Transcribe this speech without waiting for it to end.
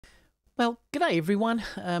Well, g'day everyone.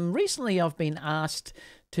 Recently I've been asked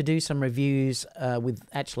to do some reviews with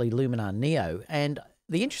actually Luminar Neo, and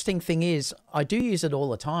the interesting thing is I do use it all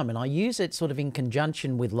the time, and I use it sort of in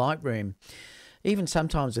conjunction with Lightroom, even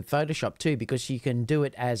sometimes with Photoshop too, because you can do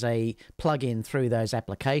it as a plug-in through those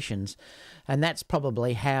applications. And that's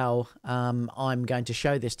probably how I'm going to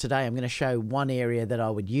show this today. I'm going to show one area that I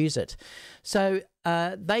would use it. So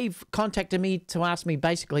they've contacted me to ask me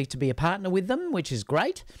basically to be a partner with them, which is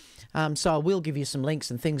great. So I will give you some links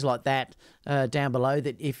and things like that down below,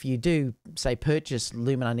 that if you do, say, purchase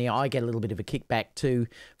Luminar Neo, I get a little bit of a kickback too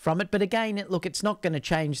from it. But again, look, it's not going to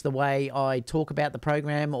change the way I talk about the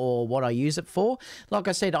program or what I use it for. Like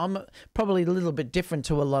I said, I'm probably a little bit different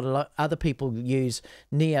to a lot of other people who use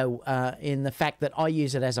Neo in the fact that I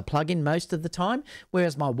use it as a plugin most of the time,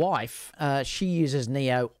 whereas my wife, she uses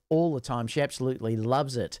Neo all the time. She absolutely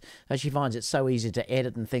loves it. She finds it so easy to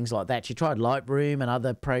edit and things like that. She tried Lightroom and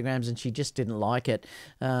other programs and she just didn't like it.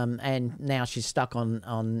 And now she's stuck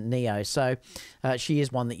on Neo. So she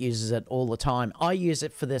is one that uses it all the time. I use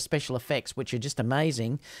it for the special effects, which are just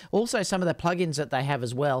amazing. Also, some of the plugins that they have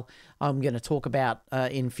as well, I'm going to talk about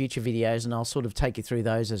in future videos, and I'll sort of take you through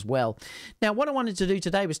those as well. Now, what I wanted to do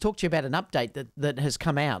today was talk to you about an update that has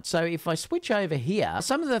come out. So if I switch over here,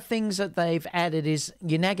 some of the things that they've added is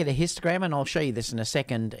you now get a histogram, and I'll show you this in a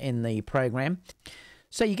second in the program.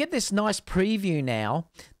 So you get this nice preview now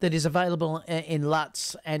that is available in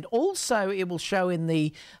LUTs, and also it will show in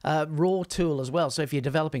the RAW tool as well. So if you're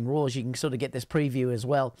developing RAWs, you can sort of get this preview as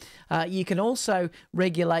well. You can also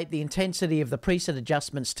regulate the intensity of the preset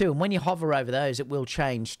adjustments too, and when you hover over those, it will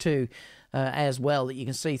change too as well, that you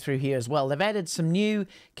can see through here as well. They've added some new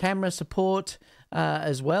camera support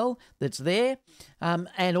as well that's there,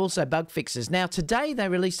 and also bug fixes. Now today they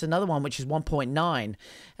released another one, which is 1.9,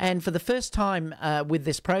 and for the first time with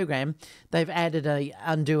this program, they've added a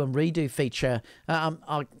undo and redo feature.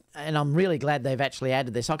 And I'm really glad they've actually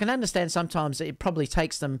added this. I can understand sometimes it probably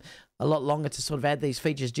takes them a lot longer to sort of add these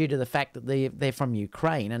features due to the fact that they're from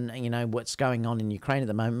Ukraine, and you know what's going on in Ukraine at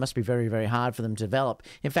the moment must be very, very hard for them to develop.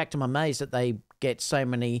 In fact, I'm amazed that they get so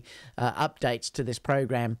many updates to this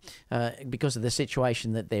program because of the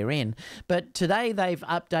situation that they're in. But today they've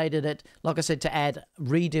updated it, like I said, to add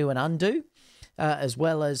redo and undo, as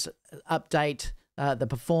well as update the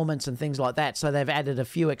performance and things like that. So they've added a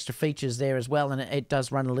few extra features there as well, and it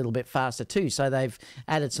does run a little bit faster too. So they've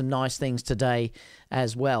added some nice things today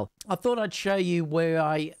as well. I thought I'd show you where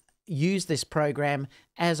I use this program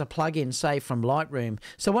as a plugin, say from Lightroom.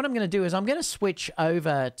 So what I'm going to do is I'm going to switch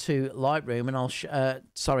over to Lightroom,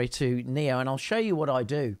 and to Neo, and I'll show you what I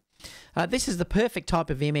do. This is the perfect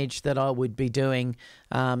type of image that I would be doing,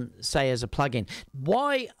 say, as a plugin.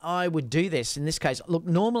 Why I would do this in this case, look,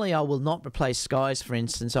 normally I will not replace skies, for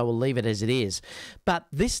instance. I will leave it as it is. But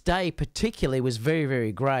this day particularly was very,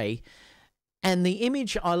 very grey. And the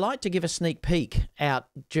image, I like to give a sneak peek out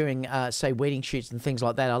during, say, wedding shoots and things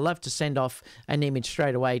like that. I love to send off an image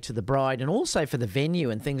straight away to the bride, and also for the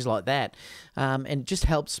venue and things like that. And it just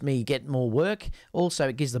helps me get more work. Also,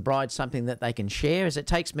 it gives the bride something that they can share, as it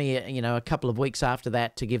takes me, you know, a couple of weeks after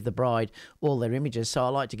that to give the bride all their images. So I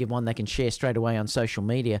like to give one they can share straight away on social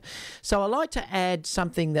media. So I like to add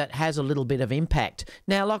something that has a little bit of impact.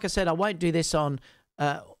 Now, like I said, I won't do this on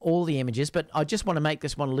all the images, but I just want to make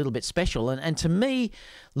this one a little bit special. And to me,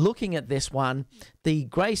 looking at this one, the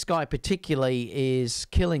grey sky particularly is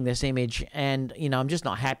killing this image, and you know, I'm just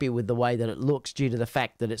not happy with the way that it looks due to the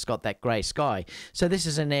fact that it's got that grey sky. So this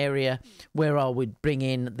is an area where I would bring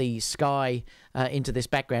in the sky into this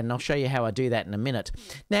background, and I'll show you how I do that in a minute.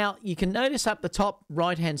 Now you can notice up the top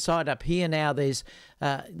right hand side up here, now there's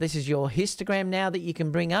this is your histogram now that you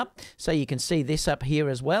can bring up, so you can see this up here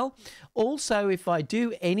as well. Also, if I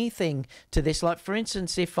do anything to this, like for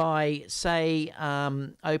instance, if I say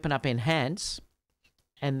open up Enhance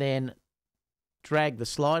and then drag the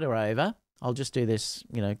slider over, I'll just do this,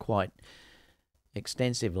 you know, quite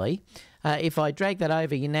extensively. If I drag that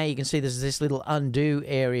over, now you can see there's this little undo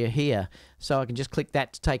area here, so I can just click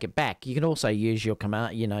that to take it back. You can also use your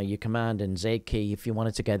command, you know, your Command and Z key if you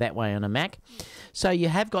wanted to go that way on a Mac. So you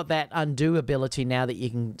have got that undo ability now that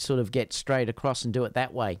you can sort of get straight across and do it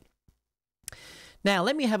that way. Now,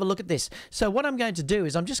 let me have a look at this. So what I'm going to do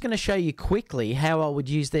is I'm just going to show you quickly how I would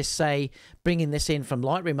use this, say, bringing this in from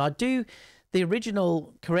Lightroom. I do the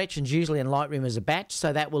original corrections usually in Lightroom as a batch,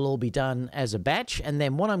 so that will all be done as a batch. And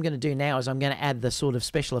then what I'm going to do now is I'm going to add the sort of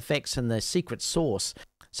special effects and the secret sauce.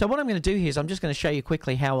 So what I'm going to do here is I'm just going to show you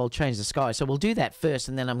quickly how I'll change the sky. So we'll do that first,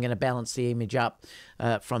 and then I'm going to balance the image up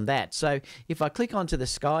from that. So if I click onto the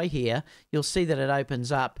sky here, you'll see that it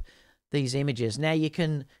opens up these images. Now you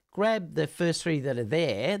can grab the first three that are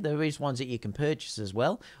there. There is ones that you can purchase as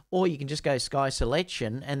well, or you can just go Sky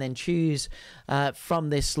Selection and then choose from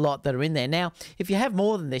this lot that are in there. Now, if you have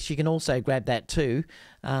more than this, you can also grab that too,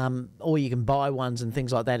 or you can buy ones and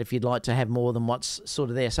things like that if you'd like to have more than what's sort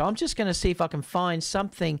of there. So I'm just going to see if I can find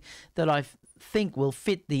something that I think will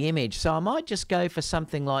fit the image. So I might just go for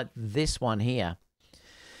something like this one here.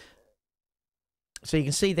 So you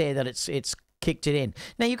can see there that it's kicked it in.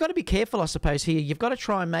 Now, you've got to be careful, I suppose, here. You've got to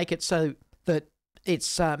try and make it so that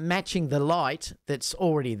it's matching the light that's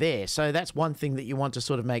already there. So that's one thing that you want to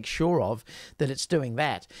sort of make sure of, that it's doing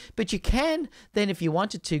that. But you can then, if you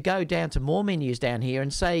wanted to, go down to more menus down here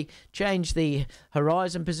and say change the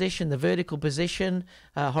horizon position, the vertical position,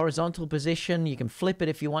 horizontal position. You can flip it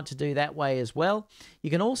if you want to do that way as well.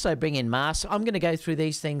 You can also bring in masks. I'm going to go through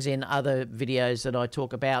these things in other videos that I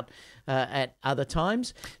talk about at other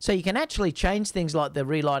times. So you can actually change things like the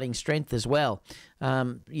relighting strength as well.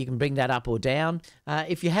 You can bring that up or down.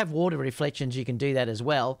 If you have water reflections, you can do that as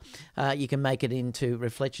well. You can make it into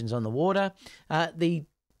reflections on the water. The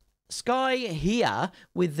sky here,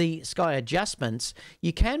 with the sky adjustments,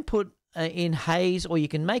 you can put in haze, or you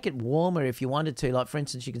can make it warmer if you wanted to. Like, for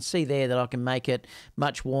instance, you can see there that I can make it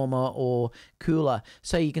much warmer or cooler.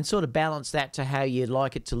 So you can sort of balance that to how you'd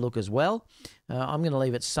like it to look as well. I'm going to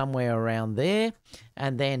leave it somewhere around there.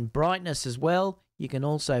 And then brightness as well. You can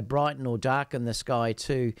also brighten or darken the sky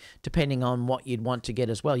too, depending on what you'd want to get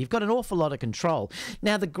as well. You've got an awful lot of control.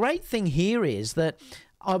 Now, the great thing here is that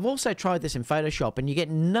I've also tried this in Photoshop, and you get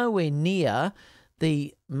nowhere near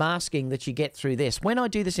the masking that you get through this. When I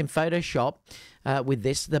do this in Photoshop with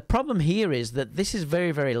this, the problem here is that this is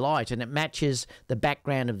very, very light, and it matches the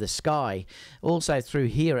background of the sky. Also through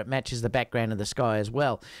here, it matches the background of the sky as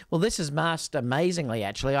well. Well, this is masked amazingly,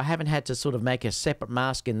 actually. I haven't had to sort of make a separate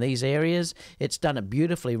mask in these areas. It's done it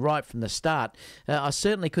beautifully right from the start. I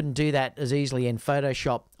certainly couldn't do that as easily in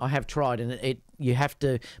Photoshop. I have tried, and you have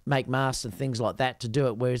to make masks and things like that to do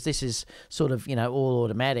it, whereas this is sort of, you know, all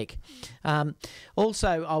automatic.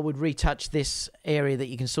 Also, I would retouch this area that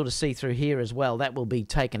you can sort of see through here as well. That will be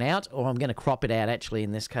taken out, or I'm going to crop it out actually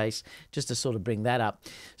in this case, just to sort of bring that up.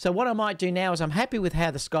 So what I might do now is, I'm happy with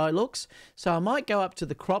how the sky looks, so I might go up to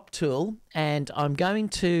the crop tool, and I'm going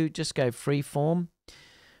to just go freeform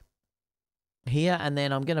here, and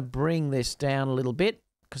then I'm going to bring this down a little bit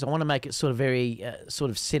because I want to make it sort of very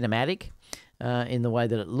sort of cinematic in the way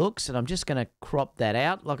that it looks, and I'm just going to crop that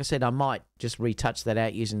out. Like I said, I might just retouch that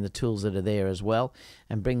out using the tools that are there as well,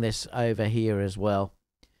 and bring this over here as well.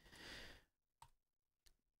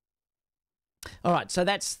 All right, so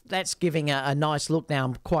that's giving a nice look now.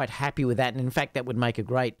 I'm quite happy with that, and in fact, that would make a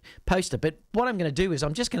great poster. But what I'm going to do is,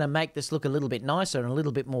 I'm just going to make this look a little bit nicer and a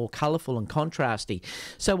little bit more colourful and contrasty.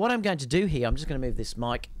 So what I'm going to do here, I'm just going to move this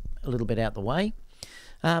mic a little bit out the way.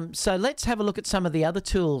 So let's have a look at some of the other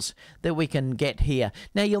tools that we can get here.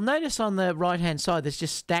 Now, you'll notice on the right-hand side, there's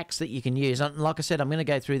just stacks that you can use. And like I said, I'm going to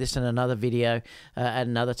go through this in another video at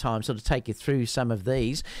another time, sort of take you through some of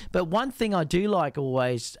these. But one thing I do like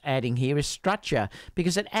always adding here is structure,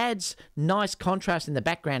 because it adds nice contrast in the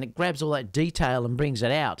background. It grabs all that detail and brings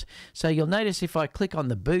it out. So you'll notice if I click on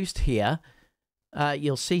the boost here,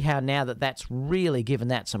 you'll see how now that's really given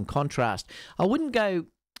that some contrast. I wouldn't go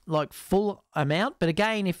like full amount, but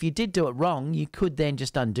again, if you did do it wrong, you could then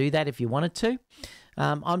just undo that if you wanted to.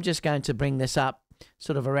 I'm just going to bring this up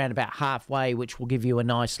sort of around about halfway, which will give you a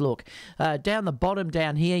nice look. Down the bottom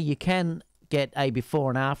down here, you can get a before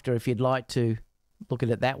and after if you'd like to look at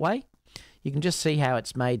it that way. You can just see how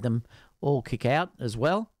it's made them all kick out as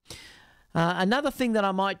well. Another thing that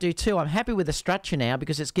I might do too, I'm happy with the structure now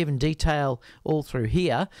because it's given detail all through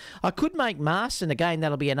here. I could make masks, and again,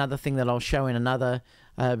 that'll be another thing that I'll show in another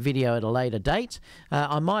video at a later date.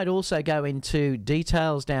 I might also go into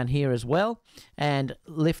details down here as well and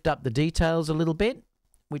lift up the details a little bit,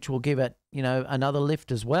 which will give it, you know, another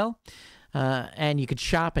lift as well. And you could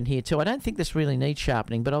sharpen here too. I don't think this really needs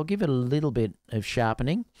sharpening, but I'll give it a little bit of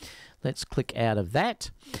sharpening. Let's click out of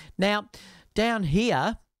that. Now, down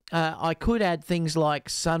here, I could add things like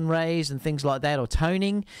sun rays and things like that, or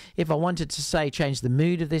toning. If I wanted to, say, change the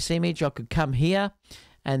mood of this image, I could come here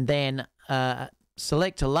and then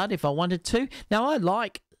select a LUT if I wanted to. Now, I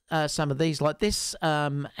like some of these, like this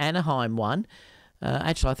Anaheim one.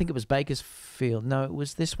 Actually, I think it was Bakersfield. No, it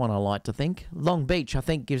was this one I liked, I think. Long Beach, I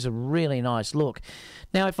think, gives a really nice look.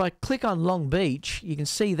 Now, if I click on Long Beach, you can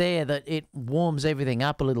see there that it warms everything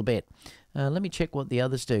up a little bit. Let me check what the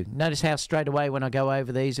others do. Notice how straight away when I go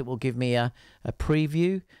over these, it will give me a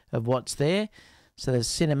preview of what's there. So there's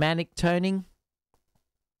cinematic toning.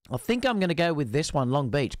 I think I'm going to go with this one, Long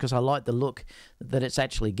Beach, because I like the look that it's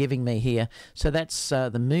actually giving me here. So that's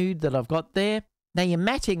the mood that I've got there. Now, your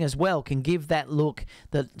matting as well can give that look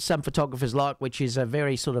that some photographers like, which is a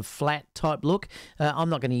very sort of flat type look. I'm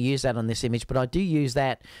not going to use that on this image, but I do use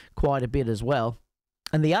that quite a bit as well.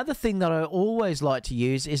 And the other thing that I always like to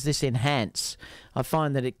use is this enhance. I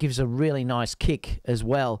find that it gives a really nice kick as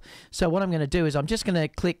well. So what I'm going to do is I'm just going to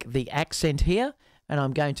click the accent here, and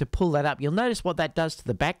I'm going to pull that up. You'll notice what that does to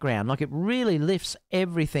the background. Like, it really lifts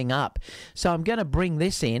everything up. So I'm going to bring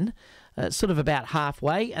this in sort of about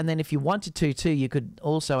halfway, and then if you wanted to too, you could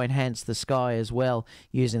also enhance the sky as well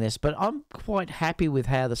using this. But I'm quite happy with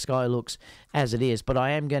how the sky looks as it is, but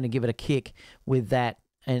I am going to give it a kick with that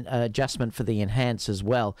and adjustment for the enhance as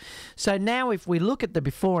well. So now if we look at the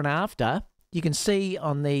before and after, you can see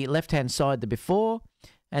on the left-hand side the before,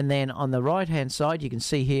 and then on the right-hand side, you can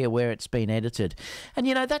see here where it's been edited. And,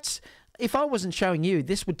 you know, that's, if I wasn't showing you,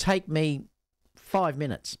 this would take me 5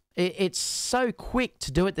 minutes. It's so quick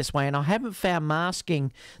to do it this way, and I haven't found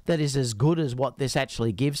masking that is as good as what this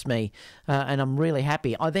actually gives me, and I'm really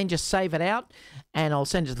happy. I then just save it out, and I'll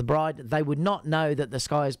send it to the bride. They would not know that the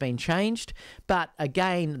sky has been changed, but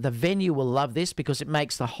again, the venue will love this because it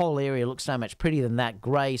makes the whole area look so much prettier than that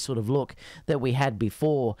grey sort of look that we had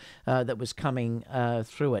before that was coming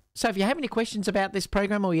through it. So if you have any questions about this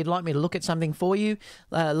program, or you'd like me to look at something for you,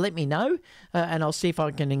 let me know, and I'll see if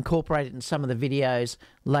I can incorporate it in some of the videos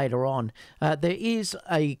later on. There is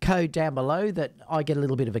a code down below that I get a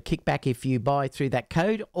little bit of a kickback if you buy through that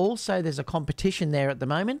code. Also, there's a competition there at the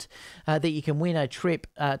moment that you can win a trip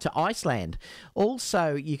to Iceland.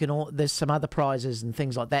 Also, you can there's some other prizes and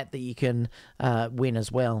things like that that you can win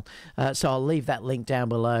as well. So I'll leave that link down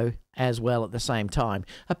below as well at the same time.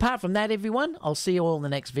 Apart from that, everyone, I'll see you all in the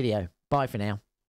next video. Bye for now.